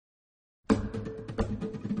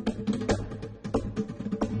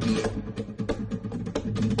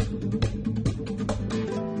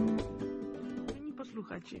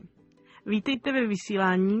Posluchači, vítejte ve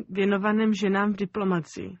vysílání věnovaném ženám v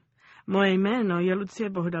diplomacii. Moje jméno je Lucie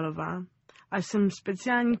Bohdalová a jsem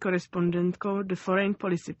speciální korespondentkou The Foreign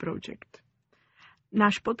Policy Project.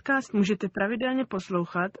 Náš podcast můžete pravidelně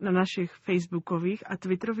poslouchat na našich facebookových a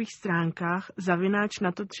twitterových stránkách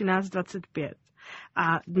 @NATO 1325.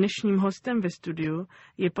 A dnešním hostem ve studiu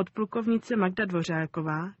je podplukovnice Magda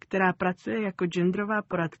Dvořáková, která pracuje jako genderová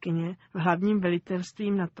poradkyně v hlavním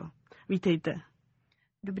velitelství NATO. Vítejte.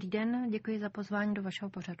 Dobrý den, děkuji za pozvání do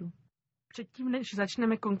vašeho pořadu. Předtím, než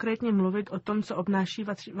začneme konkrétně mluvit o tom, co obnáší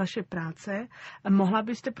vaše práce, mohla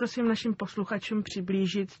byste prosím našim posluchačům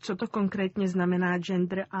přiblížit, co to konkrétně znamená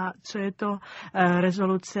gender a co je to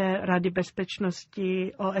rezoluce Rady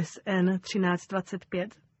bezpečnosti OSN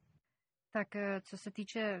 1325? Tak co se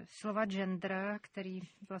týče slova gender, který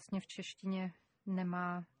vlastně v češtině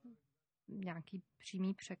nemá nějaký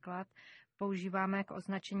přímý překlad, používáme k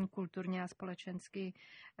označení kulturně a společensky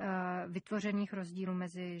vytvořených rozdílů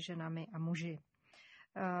mezi ženami a muži.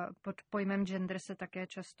 Pod pojmem gender se také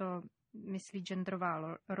často myslí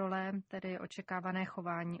genderová role, tedy očekávané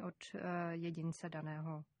chování od jedince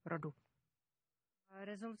daného rodu.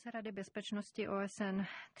 Rezoluce Rady bezpečnosti OSN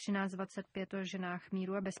 1325 o ženách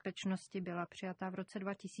míru a bezpečnosti byla přijatá v roce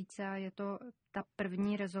 2000 a je to ta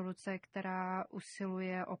první rezoluce, která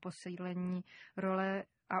usiluje o posílení role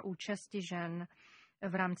a účasti žen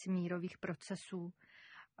v rámci mírových procesů.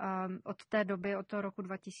 Od té doby, od toho roku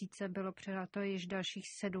 2000, bylo přijato již dalších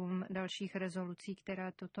 7 dalších rezolucí,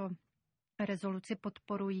 které tuto rezoluci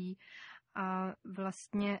podporují. A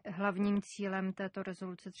vlastně hlavním cílem této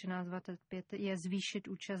rezoluce 1325 je zvýšit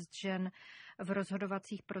účast žen v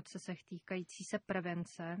rozhodovacích procesech týkající se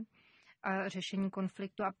prevence a řešení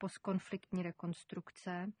konfliktu a postkonfliktní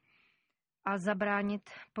rekonstrukce a zabránit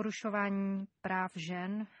porušování práv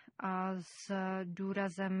žen a s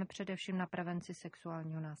důrazem především na prevenci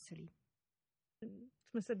sexuálního násilí.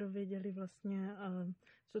 Jsme se dověděli vlastně,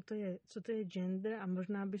 co to je gender a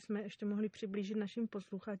možná bychom ještě mohli přiblížit našim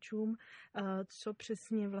posluchačům, co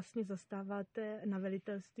přesně vlastně zastáváte na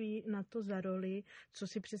velitelství NATO za roli, co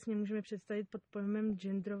si přesně můžeme představit pod pojmem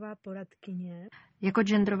genderová poradkyně. Jako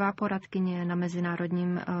genderová poradkyně na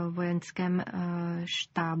Mezinárodním vojenském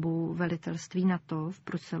štábu velitelství NATO v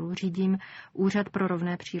Bruselu řídím Úřad pro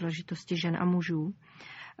rovné příležitosti žen a mužů.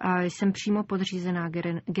 Jsem přímo podřízená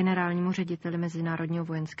generálnímu řediteli Mezinárodního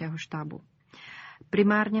vojenského štábu.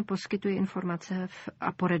 Primárně poskytuji informace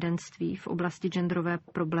a poradenství v oblasti genderové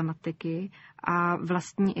problematiky a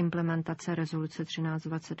vlastní implementace rezoluce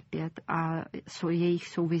 1325 a jejich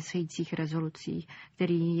souvisejících rezolucí,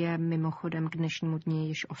 který je mimochodem k dnešnímu dni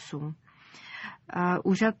již 8.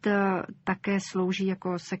 Úřad také slouží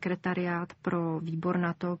jako sekretariát pro výbor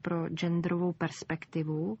NATO pro genderovou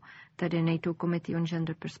perspektivu, tedy NATO Committee on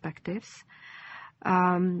Gender Perspectives.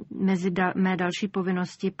 Mezi mé další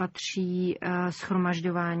povinnosti patří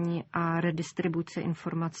shromažďování a redistribuce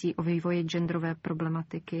informací o vývoji genderové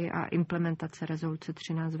problematiky a implementace rezoluce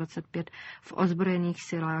 1325 v ozbrojených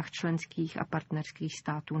silách členských a partnerských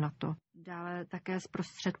států NATO. Dále také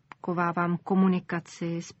zprostředkovávám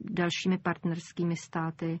komunikaci s dalšími partnerskými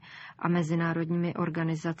státy a mezinárodními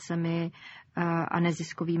organizacemi a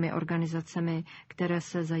neziskovými organizacemi, které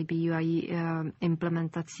se zabývají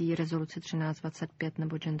implementací rezoluce 1325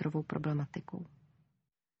 nebo genderovou problematikou.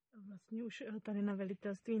 Vlastně už tady na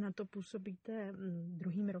velitelství NATO působíte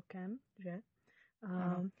 2. rokem, že?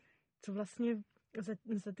 Co vlastně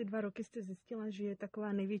za ty 2 roky jste zjistila, že je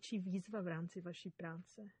taková největší výzva v rámci vaší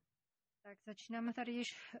práce? Tak začínáme tady již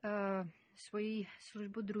svoji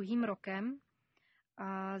službu 2. rokem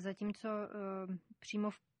a zatímco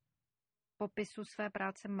přímo v popisu své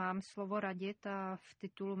práce mám slovo radit a v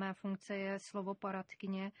titulu mé funkce je slovo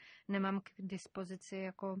poradkyně, nemám k dispozici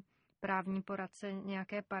jako právní poradce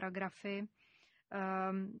nějaké paragrafy.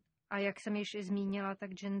 A jak jsem již i zmínila,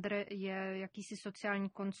 tak gender je jakýsi sociální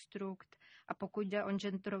konstrukt a pokud jde o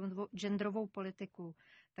genderovou politiku,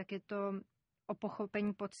 tak je to o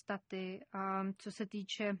pochopení podstaty a co se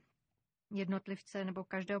týče jednotlivce nebo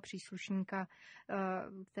každého příslušníka,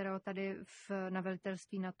 kterého tady na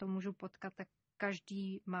velitelství NATO můžu potkat, tak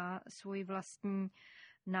každý má svůj vlastní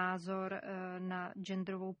názor na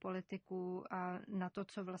genderovou politiku a na to,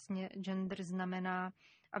 co vlastně gender znamená.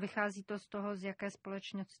 A vychází to z toho, z jaké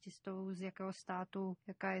společnosti, z jakého státu,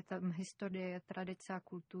 jaká je tam historie, tradice a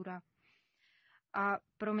kultura. A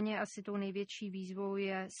pro mě asi tou největší výzvou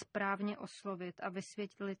je správně oslovit a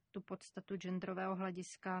vysvětlit tu podstatu genderového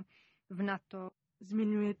hlediska v NATO.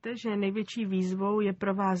 Zmiňujete, že největší výzvou je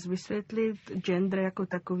pro vás vysvětlit gender jako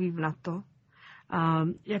takový v NATO. A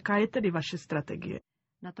jaká je tedy vaše strategie?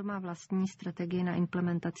 NATO má vlastní strategii na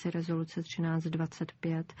implementaci rezoluce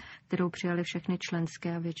 1325, kterou přijali všechny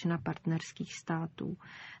členské a většina partnerských států.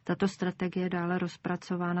 Tato strategie je dále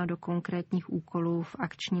rozpracována do konkrétních úkolů v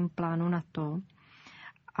akčním plánu NATO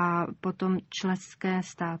a potom členské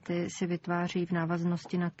státy si vytváří v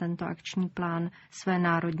návaznosti na tento akční plán své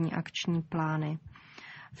národní akční plány.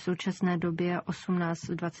 V současné době 18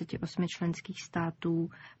 z 28 členských států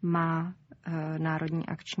má národní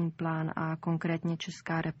akční plán a konkrétně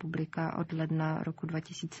Česká republika od ledna roku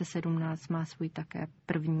 2017 má svůj také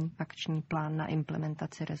první akční plán na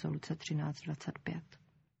implementaci rezoluce 1325.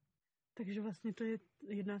 Takže vlastně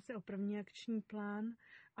jedná se o první akční plán,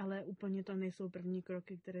 ale úplně to nejsou první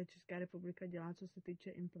kroky, které Česká republika dělá, co se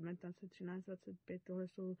týče implementace 1325. Tohle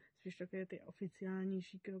jsou spíš takové ty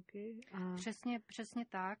oficiálnější kroky. Přesně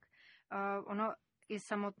tak. Ono i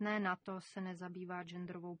samotné NATO se nezabývá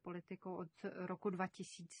genderovou politikou od roku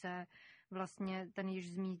 2000. Vlastně ten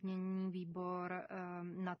již zmíněný výbor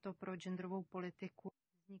NATO pro genderovou politiku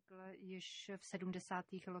vznikl již v 70.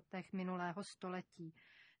 letech minulého století.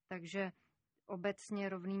 Takže obecně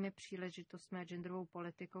rovnými příležitostmi a genderovou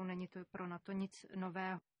politikou není to pro NATO nic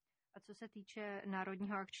nového. A co se týče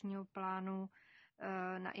Národního akčního plánu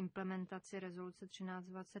na implementaci rezoluce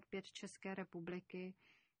 1325 České republiky,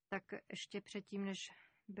 tak ještě předtím, než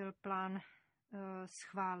byl plán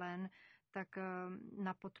schválen, tak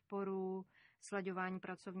na podporu slaďování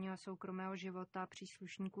pracovního a soukromého života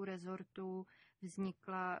příslušníků rezortu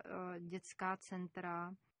vznikla dětská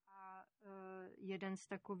centra. A jeden z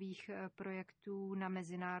takových projektů na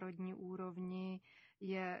mezinárodní úrovni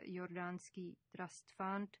je Jordánský Trust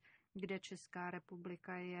Fund, kde Česká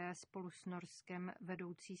republika je spolu s Norskem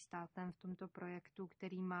vedoucí státem v tomto projektu,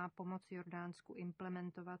 který má pomoci Jordánsku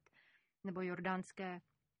implementovat, nebo jordánské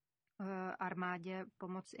armádě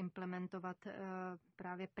pomoct implementovat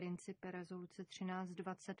právě principy rezoluce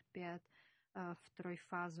 1325 v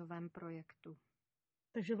trojfázovém projektu.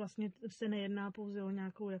 Takže vlastně se nejedná pouze o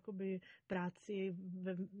nějakou jakoby práci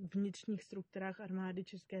ve vnitřních strukturách armády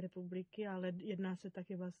České republiky, ale jedná se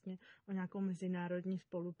taky vlastně o nějakou mezinárodní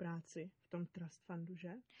spolupráci v tom Trust Fundu,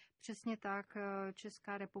 že? Přesně tak.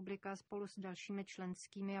 Česká republika spolu s dalšími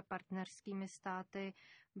členskými a partnerskými státy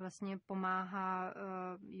vlastně pomáhá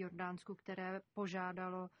Jordánsku, které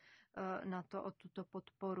požádalo na to o tuto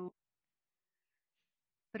podporu.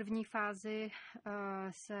 V první fázi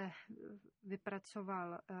se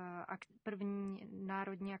vypracoval první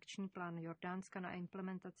národní akční plán Jordánska na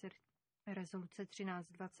implementaci rezoluce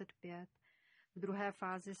 1325. V druhé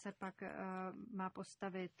fázi se pak má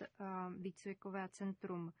postavit výcvikové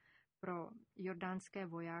centrum pro jordánské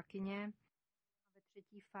vojákyně. Ve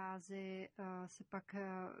třetí fázi se pak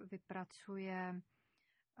vypracuje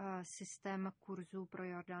systém kurzů pro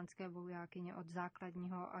jordánské vojákyně od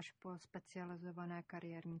základního až po specializované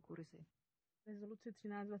kariérní kurzy. Rezoluce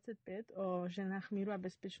 1325 o ženách míru a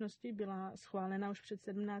bezpečnosti byla schválena už před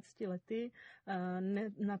 17 lety.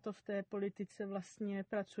 NATO v té politice vlastně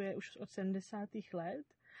pracuje už od 70.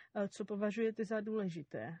 let. Co považujete za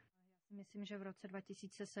důležité? Myslím, že v roce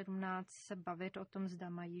 2017 se bavit o tom, zda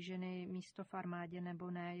mají ženy místo v armádě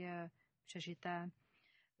nebo ne, je přežité.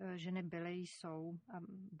 Ženy byly, jsou a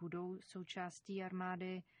budou součástí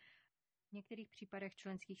armády. V některých případech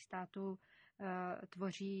členských států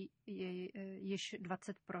tvoří již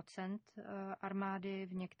 20% armády,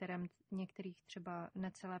 v některých třeba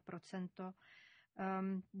necelé procento.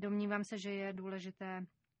 Domnívám se, že je důležité,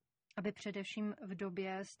 aby především v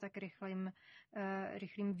době s tak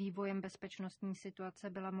rychlým vývojem bezpečnostní situace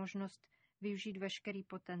byla možnost využít veškerý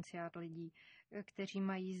potenciál lidí, kteří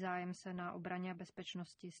mají zájem se na obraně a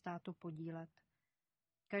bezpečnosti státu podílet.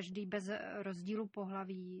 Každý bez rozdílu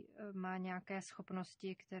pohlaví má nějaké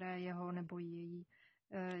schopnosti, které jeho nebo její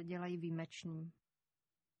dělají výjimečným.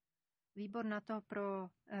 Výbor NATO pro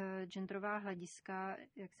genderová hlediska,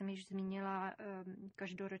 jak jsem již zmínila,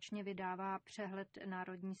 každoročně vydává přehled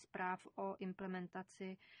národních zpráv o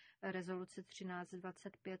implementaci rezoluce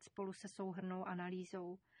 1325 spolu se souhrnnou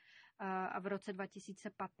analýzou. A v roce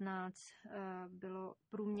 2015 bylo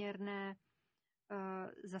průměrné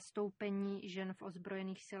zastoupení žen v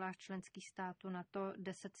ozbrojených silách členských států NATO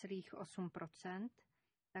 10,8%.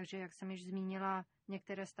 Takže, jak jsem již zmínila,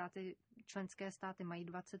 některé členské státy mají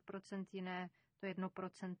 20%, jiné to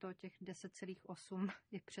 1%, těch 10,8%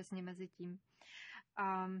 je přesně mezi tím.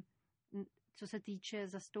 A co se týče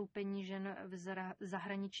zastoupení žen v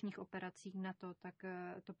zahraničních operacích NATO, tak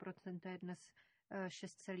to procento je dnes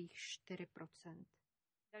 6,4%.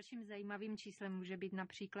 Dalším zajímavým číslem může být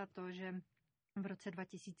například to, že v roce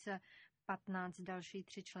 2015 další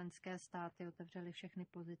 3 členské státy otevřely všechny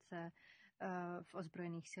pozice v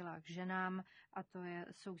ozbrojených silách ženám, a to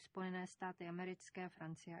jsou Spojené státy americké,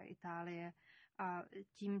 Francie a Itálie. A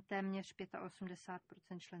tím téměř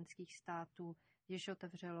 85% členských států již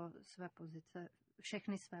otevřelo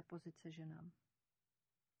všechny své pozice ženám.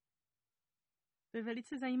 To je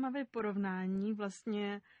velice zajímavé porovnání.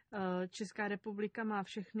 Vlastně Česká republika má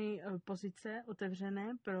všechny pozice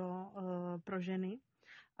otevřené pro ženy.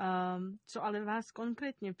 Co ale vás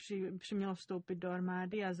konkrétně přimělo vstoupit do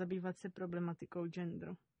armády a zabývat se problematikou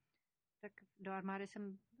genderu? Tak do armády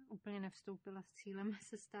jsem úplně nevstoupila s cílem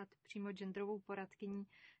se stát přímo genderovou poradkyní.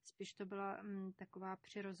 Spíš to byla taková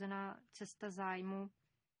přirozená cesta zájmu.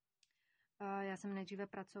 Já jsem nejdříve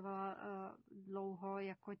pracovala dlouho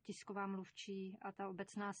jako tisková mluvčí a ta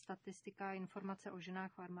obecná statistika a informace o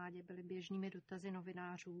ženách v armádě byly běžnými dotazy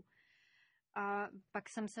novinářů. A pak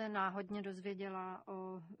jsem se náhodně dozvěděla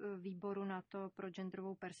o výboru NATO pro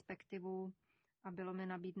genderovou perspektivu a bylo mi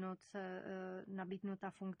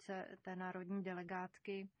nabídnuta funkce té národní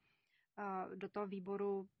delegátky. A do toho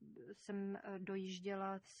výboru jsem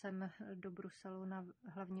dojížděla do Bruselu na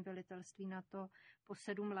hlavní velitelství NATO po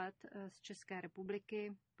 7 let z České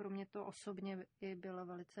republiky. Pro mě to osobně i bylo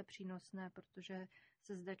velice přínosné, protože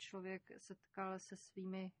se zde člověk setkal se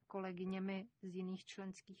svými kolegyněmi z jiných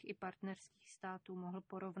členských i partnerských států, mohl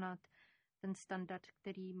porovnat ten standard,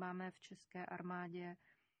 který máme v české armádě.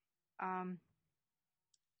 A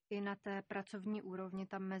i na té pracovní úrovni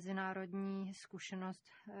ta mezinárodní zkušenost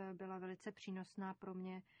byla velice přínosná pro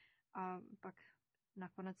mě a pak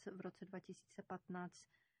nakonec v roce 2015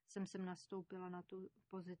 jsem sem nastoupila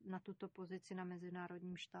na tuto pozici na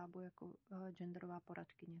mezinárodním štábu jako genderová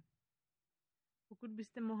poradkyně. Pokud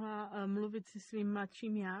byste mohla mluvit se svým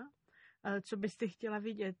mladším já, co byste chtěla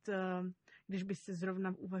vidět, když byste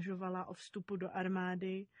zrovna uvažovala o vstupu do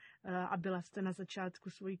armády a byla jste na začátku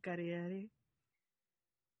své kariéry?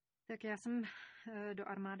 Tak já jsem do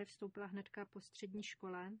armády vstoupila hnedka po střední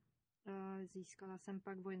škole. Získala jsem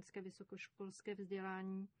pak vojenské vysokoškolské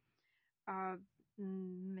vzdělání a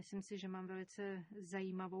myslím si, že mám velice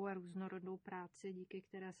zajímavou a různorodou práci, díky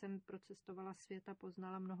které jsem procestovala svět a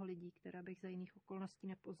poznala mnoho lidí, které bych za jiných okolností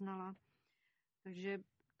nepoznala. Takže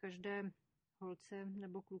každé holce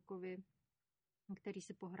nebo klukovi, který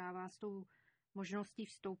si pohrává s tou možností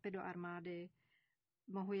vstoupit do armády,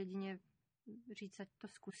 mohu jedině říct, ať to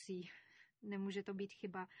zkusí. Nemůže to být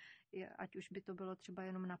chyba, ať už by to bylo třeba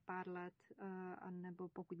jenom na pár let, anebo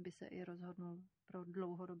pokud by se i rozhodnul pro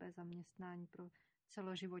dlouhodobé zaměstnání, pro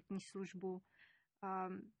celoživotní službu.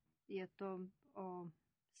 Je to o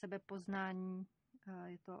sebepoznání,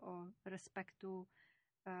 je to o respektu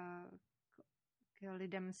k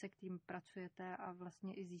lidem, se kterým pracujete a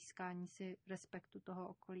vlastně i získání si respektu toho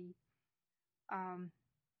okolí. A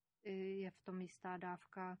je v tom jistá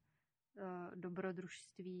dávka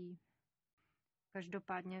dobrodružství.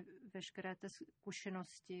 Každopádně veškeré té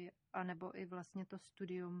zkušenosti anebo i vlastně to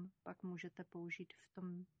studium pak můžete použít v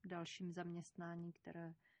tom dalším zaměstnání,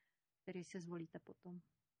 který si zvolíte potom.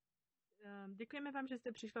 Děkujeme vám, že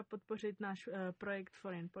jste přišla podpořit náš projekt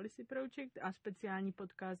Foreign Policy Project a speciální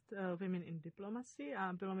podcast Women in Diplomacy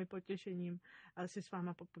a bylo mi potěšením si s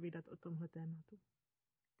váma popovídat o tomhle tématu.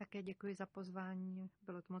 Také děkuji za pozvání,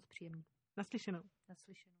 bylo to moc příjemné. Naslyšenou.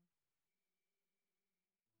 Naslyšenou.